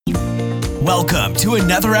Welcome to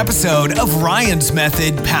another episode of Ryan's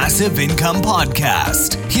Method Passive Income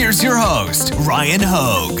Podcast. Here's your host, Ryan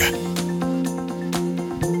Hogue.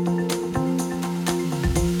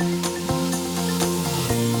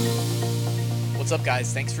 What's up,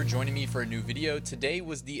 guys? Thanks for joining me for a new video. Today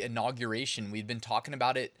was the inauguration. We'd been talking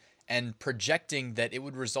about it and projecting that it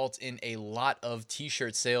would result in a lot of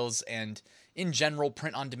t-shirt sales and in general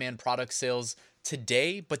print-on-demand product sales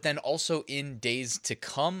today, but then also in days to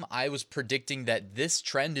come. I was predicting that this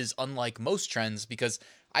trend is unlike most trends because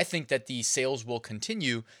I think that the sales will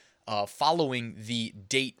continue following the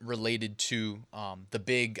date related to the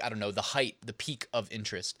big, the height, the peak of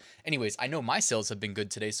interest. Anyways, I know my sales have been good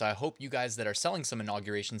today, so I hope you guys that are selling some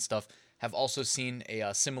inauguration stuff have also seen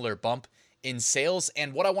a similar bump in sales.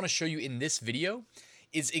 And what I want to show you in this video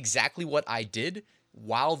is exactly what I did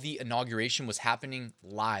while the inauguration was happening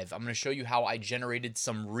live. I'm going to show you how I generated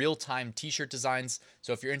some real-time t-shirt designs.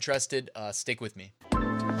 So if you're interested, stick with me.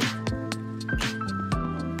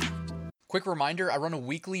 Quick reminder, I run a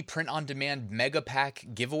weekly print-on-demand mega pack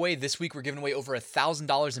giveaway. This week, we're giving away over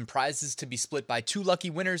 $1,000 in prizes to be split by 2 lucky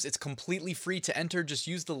winners. It's completely free to enter. Just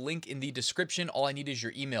use the link in the description. All I need is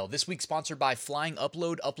your email. This week, sponsored by Flying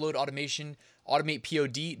Upload, Upload Automation, Automate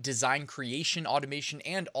POD, Design Creation Automation,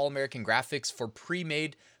 and All American Graphics for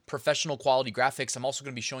pre-made professional quality graphics. I'm also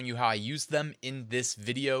going to be showing you how I use them in this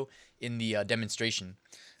video in the demonstration.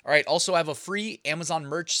 All right, also I have a free Amazon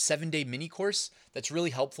merch 7-day mini course that's really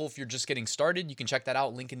helpful if you're just getting started. You can check that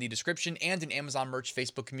out, link in the description, and an Amazon merch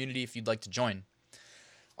Facebook community if you'd like to join.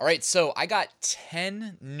 All right, so I got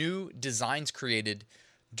 10 new designs created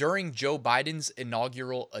during Joe Biden's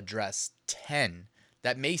inaugural address. 10.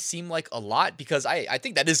 That may seem like a lot because I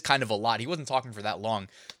think that is kind of a lot. He wasn't talking for that long.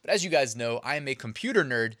 But as you guys know, I am a computer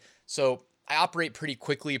nerd, so I operate pretty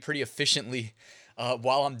quickly, pretty efficiently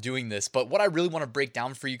while I'm doing this. But what I really want to break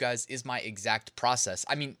down for you guys is my exact process.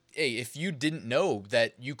 I mean, hey, if you didn't know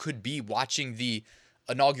that you could be watching the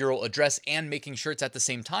inaugural address and making shirts at the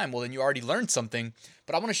same time, well, then you already learned something.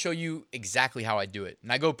 But I want to show you exactly how I do it.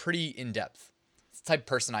 And I go pretty in depth. It's the type of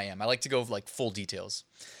person I am. I like to go like full details.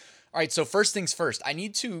 All right, so first things first, I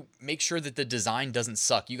need to make sure that the design doesn't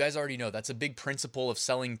suck. You guys already know that's a big principle of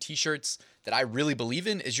selling t-shirts that I really believe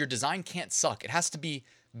in is your design can't suck. It has to be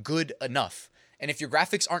good enough. And if your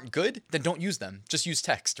graphics aren't good, then don't use them. Just use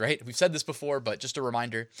text, right? We've said this before, but just a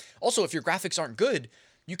reminder. Also, if your graphics aren't good,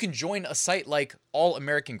 you can join a site like All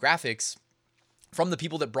American Graphics from the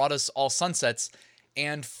people that brought us All Sunsets.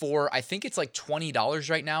 And for, I think it's like $20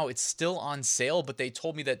 right now. It's still on sale, but they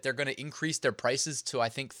told me that they're going to increase their prices to, I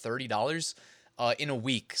think, $30 in a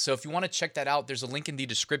week. So if you want to check that out, there's a link in the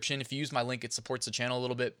description. If you use my link, it supports the channel a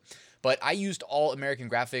little bit. But I used All American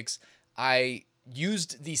Graphics. I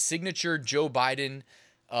used the signature Joe Biden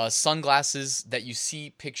sunglasses that you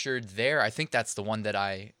see pictured there. I think that's the one that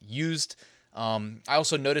I used. I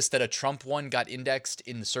also noticed that a Trump one got indexed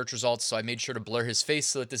in the search results, so I made sure to blur his face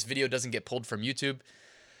so that this video doesn't get pulled from YouTube.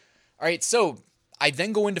 All right, so I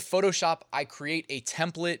then go into Photoshop. I create a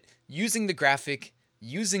template using the graphic,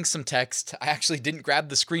 using some text. I actually didn't grab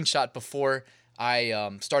the screenshot before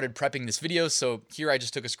I started prepping this video, so here I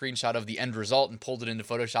just took a screenshot of the end result and pulled it into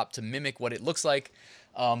Photoshop to mimic what it looks like.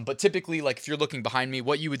 But typically, like if you're looking behind me,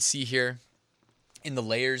 what you would see here in the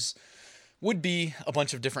layers would be a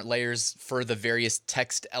bunch of different layers for the various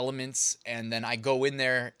text elements. And then I go in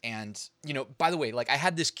there and, by the way, like I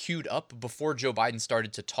had this queued up before Joe Biden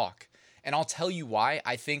started to talk. And I'll tell you why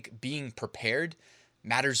I think being prepared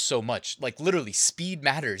matters so much. Like literally speed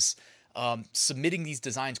matters. Submitting these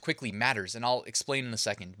designs quickly matters. And I'll explain in a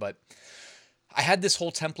second. But I had this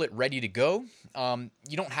whole template ready to go.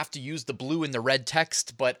 You don't have to use the blue and the red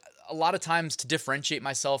text, but a lot of times to differentiate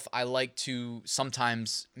myself, I like to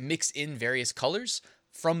sometimes mix in various colors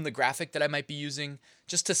from the graphic that I might be using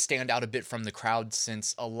just to stand out a bit from the crowd,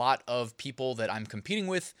 since a lot of people that I'm competing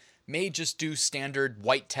with may just do standard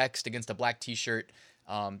white text against a black t-shirt,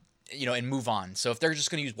 and move on. So if they're just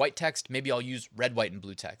going to use white text, maybe I'll use red, white, and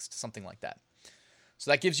blue text, something like that. So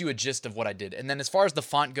that gives you a gist of what I did. And then as far as the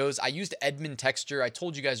font goes, I used Edmund Texture. I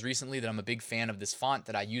told you guys recently that I'm a big fan of this font,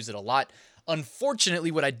 that I use it a lot. Unfortunately,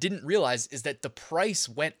 what I didn't realize is that the price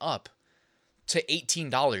went up to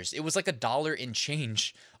 $18. It was like $1 and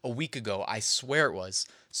change a week ago. I swear it was.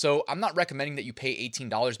 So I'm not recommending that you pay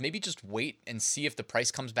 $18. Maybe just wait and see if the price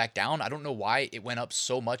comes back down. I don't know why it went up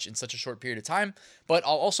so much in such a short period of time, but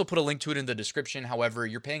I'll also put a link to it in the description. However,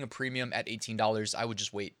 you're paying a premium at $18. I would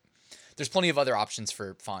just wait. There's plenty of other options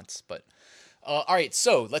for fonts, but all right,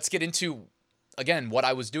 so let's get into again, what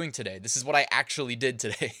I was doing today. This is what I actually did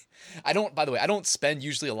today. By the way, I don't spend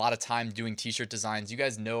usually a lot of time doing t-shirt designs. You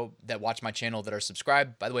guys know that watch my channel that are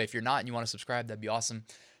subscribed. By the way, if you're not and you want to subscribe, that'd be awesome.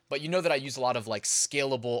 But you know that I use a lot of like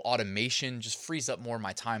scalable automation, just frees up more of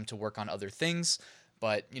my time to work on other things.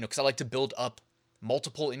 But, because I like to build up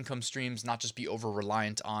multiple income streams, not just be over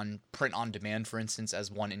reliant on print on demand, for instance,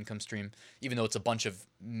 as one income stream, even though it's a bunch of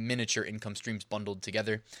miniature income streams bundled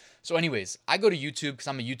together. So anyways, I go to YouTube because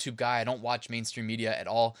I'm a YouTube guy. I don't watch mainstream media at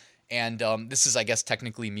all. And this is, I guess,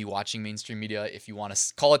 technically me watching mainstream media, if you want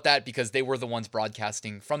to call it that, because they were the ones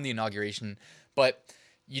broadcasting from the inauguration. But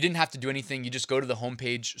you didn't have to do anything. You just go to the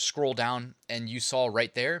homepage, scroll down, and you saw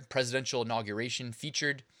right there, presidential inauguration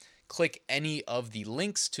featured. Click any of the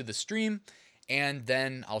links to the stream, and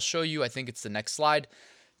then I'll show you, I think it's the next slide.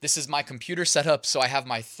 This is my computer setup. So I have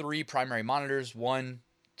my 3 primary monitors, 1,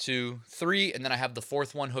 2, 3, and then I have the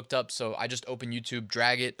 4th one hooked up. So I just open YouTube,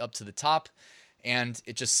 drag it up to the top, and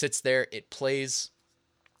it just sits there. It plays.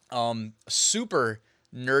 Super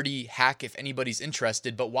nerdy hack if anybody's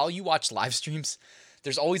interested. But while you watch live streams,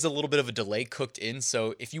 there's always a little bit of a delay cooked in.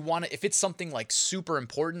 So if it's something like super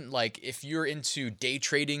important, like if you're into day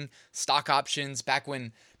trading, stock options, back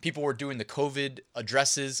when people were doing the COVID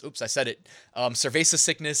addresses, cerveza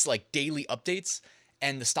sickness, like daily updates,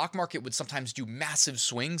 and the stock market would sometimes do massive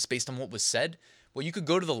swings based on what was said. Well, you could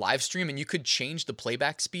go to the live stream and you could change the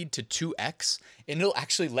playback speed to 2x, and it'll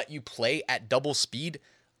actually let you play at double speed,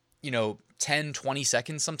 10, 20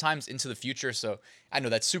 seconds sometimes into the future. So I know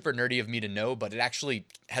that's super nerdy of me to know, but it actually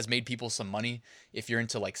has made people some money if you're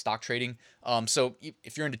into like stock trading. So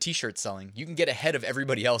if you're into t-shirt selling, you can get ahead of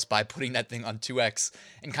everybody else by putting that thing on 2x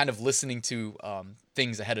and kind of listening to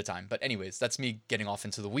things ahead of time. But anyways, that's me getting off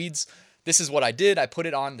into the weeds. This is what I did. I put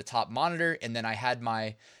it on the top monitor, and then I had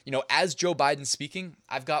my, as Joe Biden's speaking,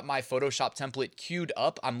 I've got my Photoshop template queued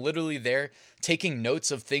up. I'm literally there taking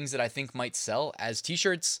notes of things that I think might sell as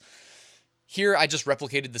t-shirts. Here, I just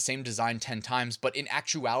replicated the same design 10 times, but in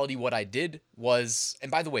actuality, what I did was,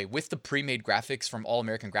 and by the way, with the pre-made graphics from All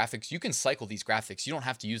American Graphics, you can cycle these graphics. You don't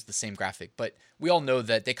have to use the same graphic, but we all know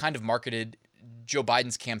that they kind of marketed Joe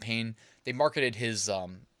Biden's campaign. They marketed his,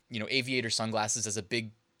 aviator sunglasses as a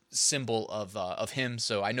big symbol of him.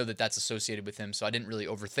 So I know that that's associated with him. So I didn't really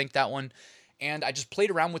overthink that one. And I just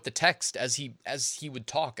played around with the text as he would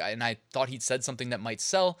talk. And I thought he'd said something that might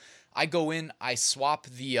sell. I go in, I swap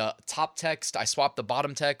the top text, I swap the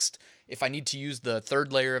bottom text. If I need to use the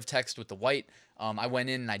third layer of text with the white, I went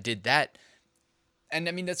in and I did that. And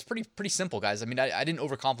I mean, that's pretty simple, guys. I mean, I didn't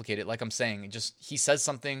overcomplicate it. Like I'm saying, he says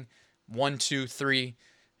something, 1, 2, 3,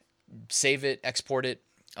 save it, export it.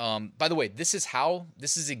 By the way, this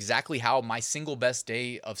is exactly how my single best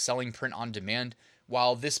day of selling print on demand.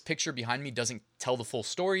 While this picture behind me doesn't tell the full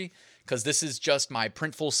story, because this is just my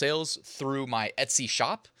Printful sales through my Etsy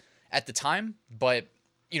shop at the time. But,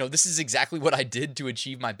 this is exactly what I did to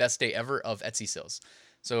achieve my best day ever of Etsy sales.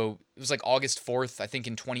 So it was like August 4th, I think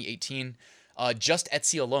in 2018, just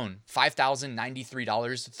Etsy alone,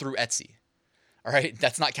 $5,093 through Etsy. All right.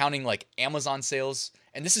 That's not counting like Amazon sales.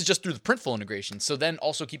 And this is just through the Printful integration. So then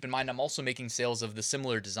also keep in mind, I'm also making sales of the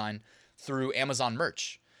similar design through Amazon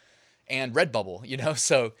merch and Redbubble,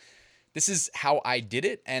 so this is how I did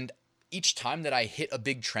it. And each time that I hit a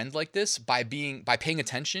big trend like this, by paying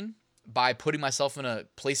attention, by putting myself in a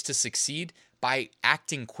place to succeed, by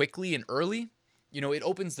acting quickly and early, it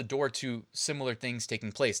opens the door to similar things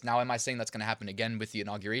taking place. Now, am I saying that's going to happen again with the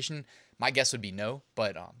inauguration? My guess would be no,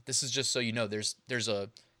 but this is just so you know, there's a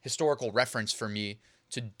historical reference for me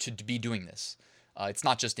to be doing this. It's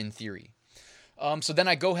not just in theory. So then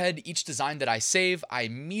I go ahead, each design that I save, I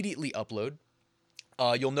immediately upload.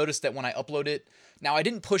 You'll notice that when I upload it, now I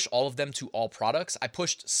didn't push all of them to all products. I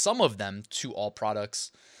pushed some of them to all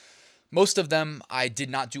products. Most of them, I did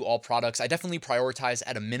not do all products. I definitely prioritize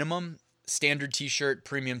at a minimum standard t-shirt,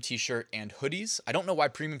 premium t-shirt, and hoodies. I don't know why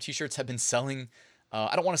premium t-shirts have been selling,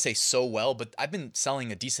 I don't want to say so well, but I've been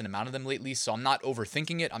selling a decent amount of them lately, so I'm not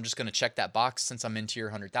overthinking it. I'm just going to check that box since I'm in tier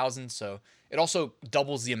 100,000. So it also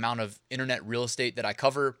doubles the amount of internet real estate that I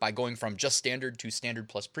cover by going from just standard to standard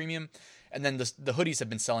plus premium. And then the hoodies have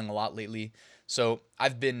been selling a lot lately. So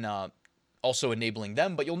I've been also enabling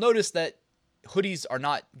them, but you'll notice that hoodies are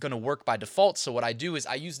not going to work by default. So what I do is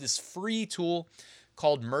I use this free tool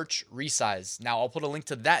called Merch Resize. Now, I'll put a link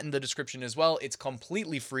to that in the description as well. It's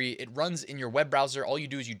completely free. It runs in your web browser. All you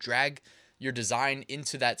do is you drag your design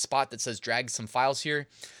into that spot that says drag some files here.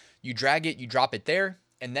 You drag it, you drop it there,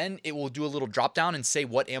 and then it will do a little drop down and say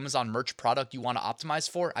what Amazon merch product you want to optimize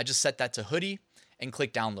for. I just set that to hoodie and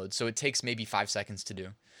click download. So it takes maybe 5 seconds to do.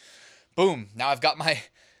 Boom. Now I've got my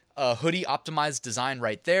hoodie optimized design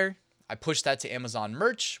right there. I pushed that to Amazon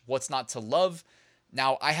merch. What's not to love?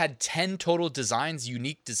 Now, I had 10 total designs,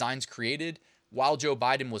 unique designs created while Joe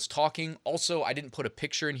Biden was talking. Also, I didn't put a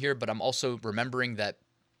picture in here, but I'm also remembering that,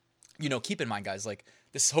 keep in mind, guys, like,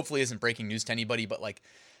 this hopefully isn't breaking news to anybody, but like,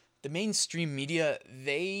 the mainstream media,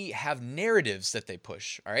 they have narratives that they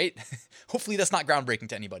push, all right? Hopefully that's not groundbreaking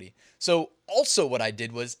to anybody. So also what I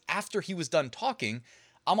did was, after he was done talking,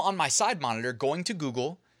 I'm on my side monitor going to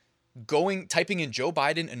Google, typing in Joe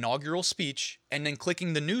Biden inaugural speech, and then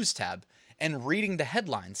clicking the news tab and reading the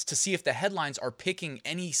headlines to see if the headlines are picking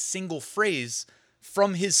any single phrase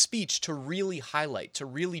from his speech to really highlight, to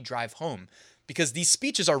really drive home. Because these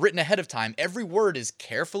speeches are written ahead of time. Every word is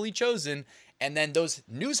carefully chosen. And then those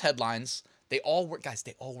news headlines, they all work, guys,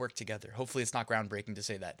 they all work together. Hopefully it's not groundbreaking to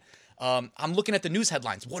say that. I'm looking at the news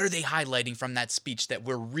headlines. What are they highlighting from that speech that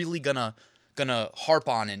we're really gonna harp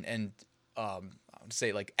on and I would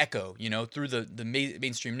say like echo, through the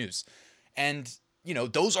mainstream news. And,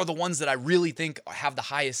 those are the ones that I really think have the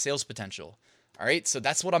highest sales potential. All right. So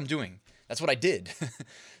that's what I'm doing. That's what I did.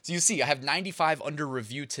 So you see, I have 95 under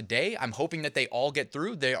review today. I'm hoping that they all get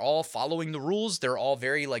through. They're all following the rules. They're all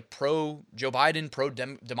very like pro Joe Biden, pro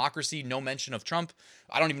democracy, no mention of Trump.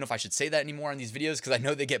 I don't even know if I should say that anymore on these videos because I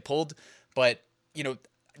know they get pulled, but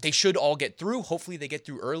they should all get through. Hopefully they get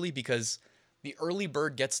through early because the early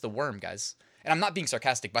bird gets the worm, guys. And I'm not being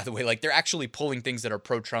sarcastic, by the way. Like, they're actually pulling things that are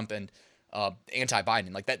pro-Trump and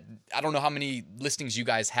anti-Biden. Like that, I don't know how many listings you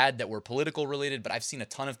guys had that were political related, but I've seen a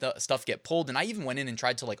ton of stuff get pulled. And I even went in and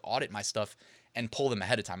tried to like audit my stuff and pull them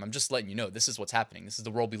ahead of time. I'm just letting you know, this is what's happening. This is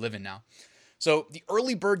the world we live in now. So the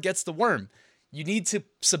early bird gets the worm. You need to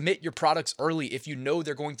submit your products early if you know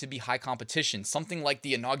they're going to be high competition. Something like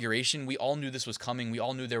the inauguration, we all knew this was coming. We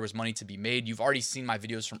all knew there was money to be made. You've already seen my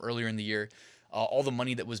videos from earlier in the year, all the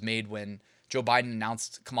money that was made when Joe Biden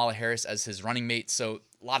announced Kamala Harris as his running mate. So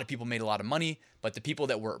a lot of people made a lot of money, but the people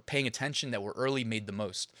that were paying attention, that were early, made the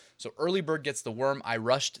most. So early bird gets the worm. I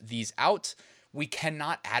rushed these out. We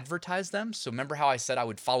cannot advertise them. So remember how I said I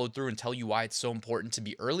would follow through and tell you why it's so important to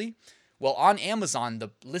be early? Well, on Amazon,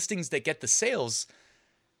 the listings that get the sales,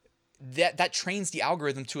 that trains the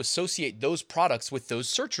algorithm to associate those products with those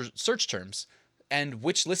search terms. And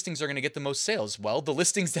which listings are going to get the most sales? Well, the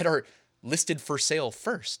listings that are listed for sale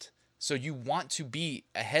first. So you want to be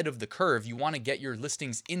ahead of the curve. You want to get your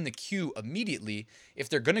listings in the queue immediately if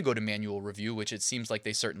they're going to go to manual review, which it seems like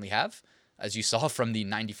they certainly have, as you saw from the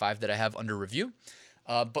 95 that I have under review.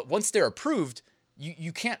 But once they're approved,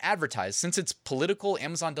 you can't advertise. Since it's political,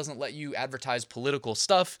 Amazon doesn't let you advertise political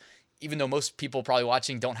stuff, even though most people probably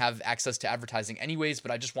watching don't have access to advertising anyways. But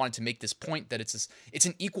I just wanted to make this point that it's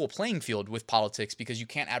an equal playing field with politics because you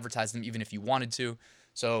can't advertise them even if you wanted to.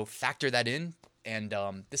 So factor that in. And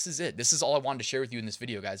this is it. This is all I wanted to share with you in this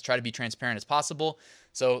video, guys. Try to be transparent as possible.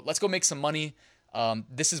 So let's go make some money.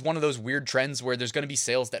 This is one of those weird trends where there's going to be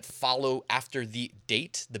sales that follow after the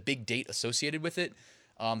date, the big date associated with it.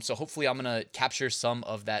 So hopefully I'm going to capture some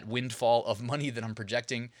of that windfall of money that I'm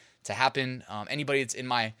projecting to happen. Anybody that's in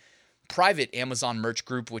my private Amazon merch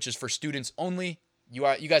group, which is for students only, you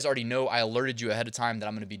guys already know I alerted you ahead of time that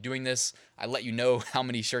I'm going to be doing this. I let you know how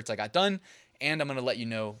many shirts I got done. And I'm going to let you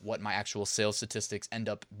know what my actual sales statistics end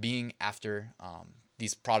up being after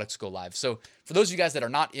these products go live. So for those of you guys that are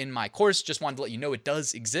not in my course, just wanted to let you know it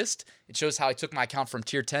does exist. It shows how I took my account from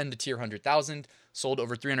tier 10 to tier 100,000, sold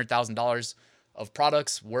over $300,000 of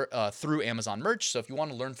products through Amazon merch. So if you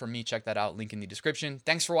want to learn from me, check that out. Link in the description.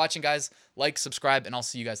 Thanks for watching, guys. Like, subscribe, and I'll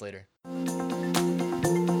see you guys later.